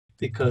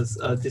because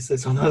this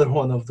is another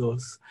one of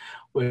those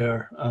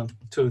where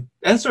to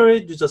answer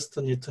it, you just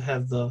need to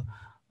have the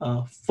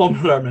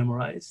formula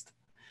memorized.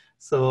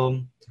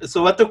 So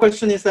what the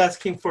question is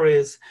asking for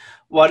is,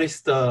 what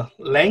is the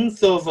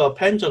length of a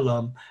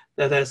pendulum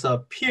that has a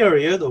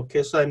period?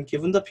 Okay, so I'm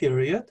given the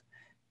period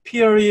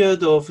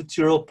of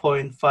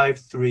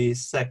 0.53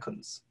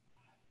 seconds.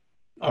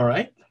 All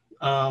right.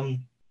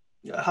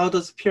 How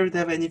does period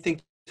have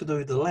anything to do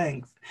with the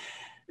length?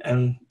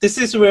 And this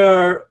is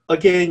where,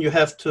 again, you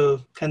have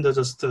to kind of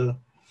just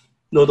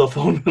know the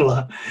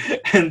formula.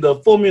 And the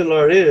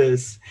formula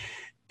is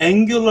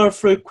angular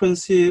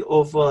frequency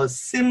of a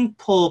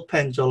simple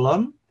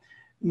pendulum,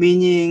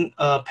 meaning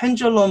a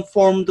pendulum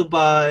formed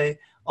by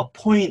a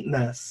point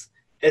mass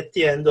at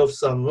the end of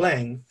some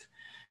length.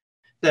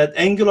 That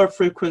angular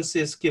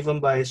frequency is given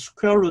by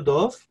square root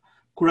of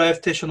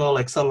gravitational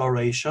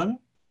acceleration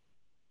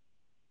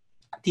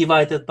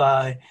divided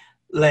by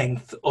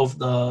length of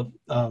the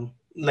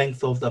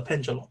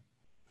pendulum.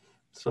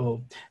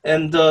 So,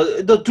 and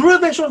the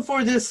derivation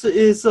for this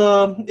is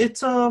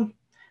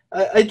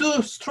I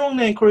do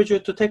strongly encourage you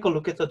to take a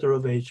look at the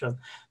derivation,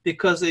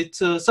 because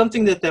it's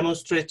something that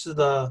demonstrates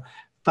the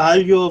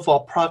value of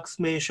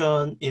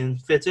approximation in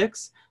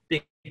physics.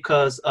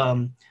 Because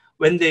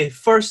when they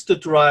first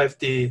derived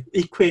the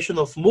equation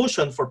of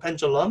motion for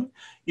pendulum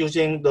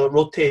using the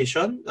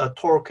rotation,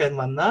 torque and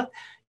whatnot,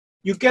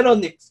 you get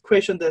an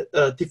equation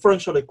that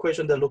differential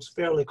equation that looks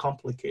fairly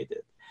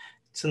complicated.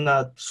 It's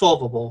not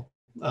solvable.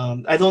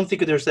 I don't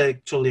think there's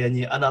actually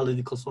any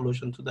analytical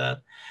solution to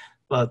that.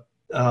 But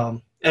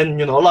and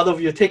you know, a lot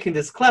of you taking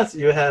this class,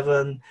 you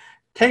haven't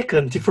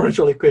taken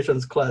differential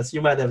equations class.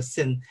 You might have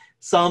seen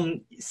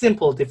some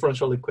simple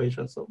differential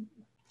equations.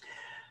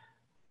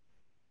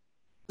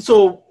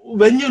 So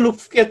when you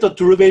look at the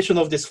derivation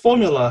of this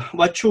formula,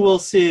 what you will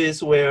see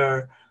is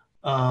where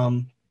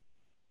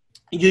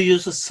you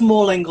use a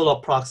small angle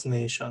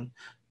approximation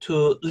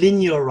to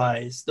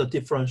linearize the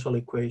differential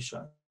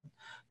equation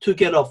to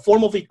get a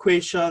form of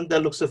equation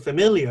that looks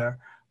familiar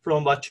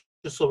from what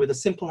you saw with the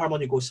simple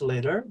harmonic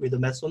oscillator with the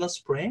mass on a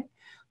spring.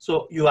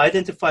 So you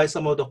identify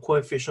some of the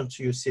coefficients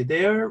you see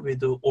there with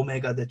the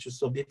omega that you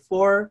saw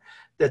before.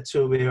 That's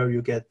where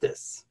you get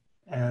this.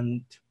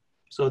 And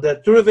so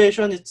that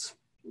derivation, it's,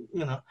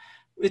 you know,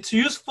 it's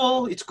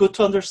useful. It's good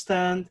to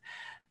understand.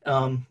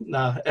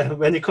 Now,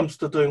 when it comes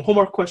to doing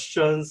homework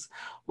questions,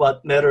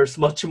 what matters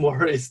much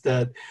more is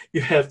that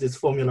you have this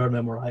formula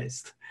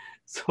memorized.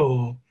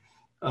 So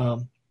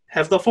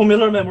have the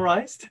formula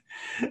memorized.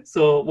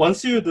 So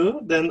once you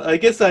do, then I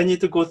guess I need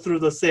to go through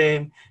the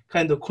same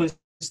kind of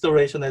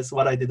consideration as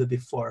what I did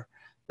before.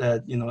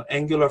 That, you know,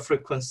 angular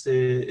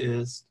frequency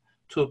is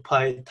 2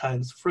 pi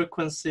times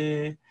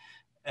frequency,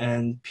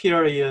 and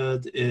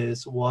period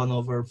is 1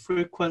 over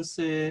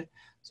frequency.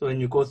 So when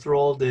you go through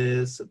all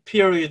this,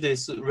 period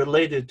is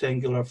related to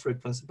angular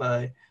frequency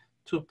by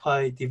 2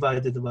 pi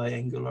divided by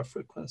angular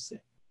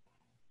frequency.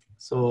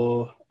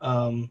 So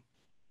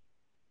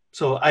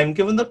so I'm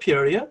given the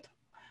period,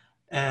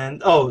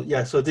 and oh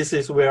yeah, so this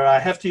is where I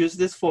have to use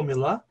this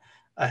formula.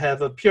 I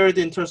have a period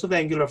in terms of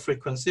angular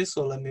frequency,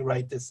 so let me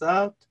write this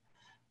out.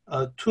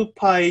 2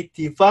 pi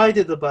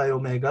divided by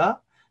omega,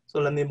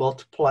 so let me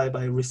multiply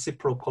by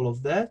reciprocal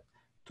of that.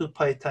 2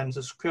 pi times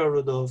the square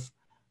root of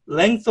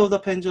length of the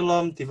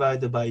pendulum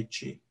divided by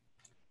g.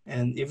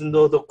 And even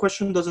though the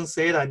question doesn't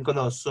say it, I'm going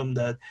to assume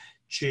that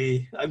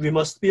g, we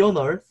must be on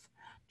Earth.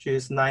 G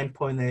is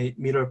 9.8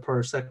 meter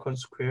per second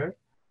squared.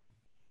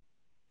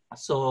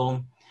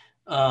 So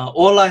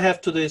all I have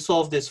to do is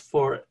solve this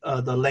for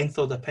the length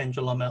of the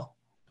pendulum L.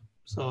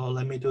 So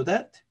let me do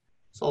that.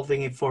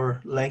 Solving it for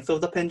length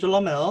of the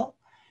pendulum L.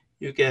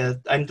 You get,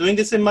 I'm doing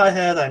this in my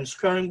head, I'm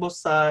squaring both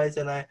sides,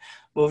 and I'm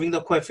moving the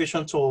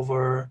coefficients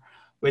over.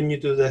 When you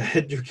do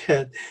that, you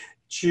get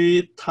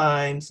g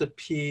times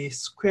p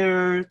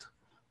squared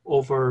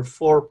over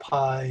 4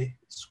 pi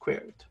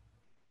squared.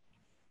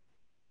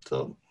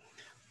 So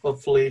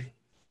hopefully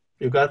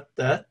you got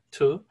that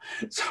too.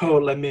 So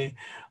let me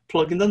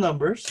plug in the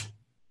numbers.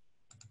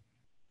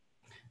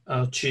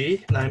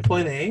 G,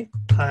 9.8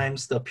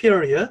 times the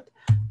period,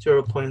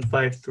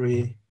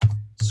 0.53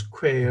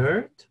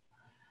 squared,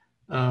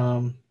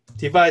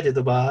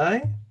 divided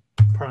by,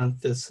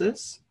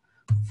 parenthesis,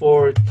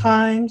 4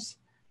 times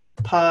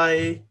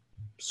pi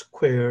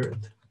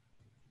squared.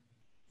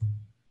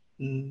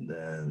 And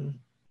then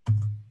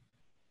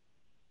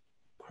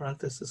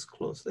parenthesis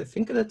closed. I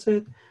think that's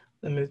it.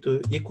 Let me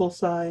do equal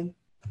sign.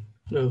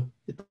 No,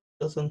 it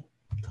doesn't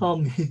tell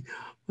me,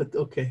 but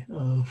okay.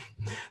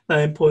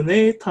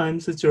 9.8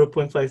 times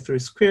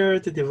 0.53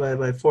 squared divided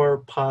by 4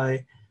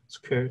 pi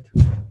squared.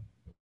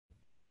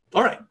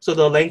 All right, so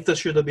the length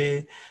should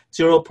be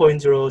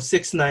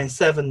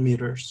 0.0697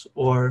 meters,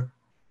 or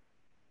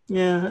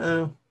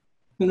yeah,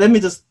 let me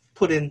just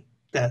put in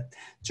that.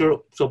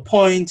 So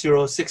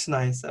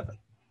 0.0697.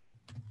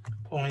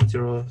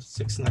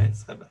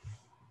 0.0697.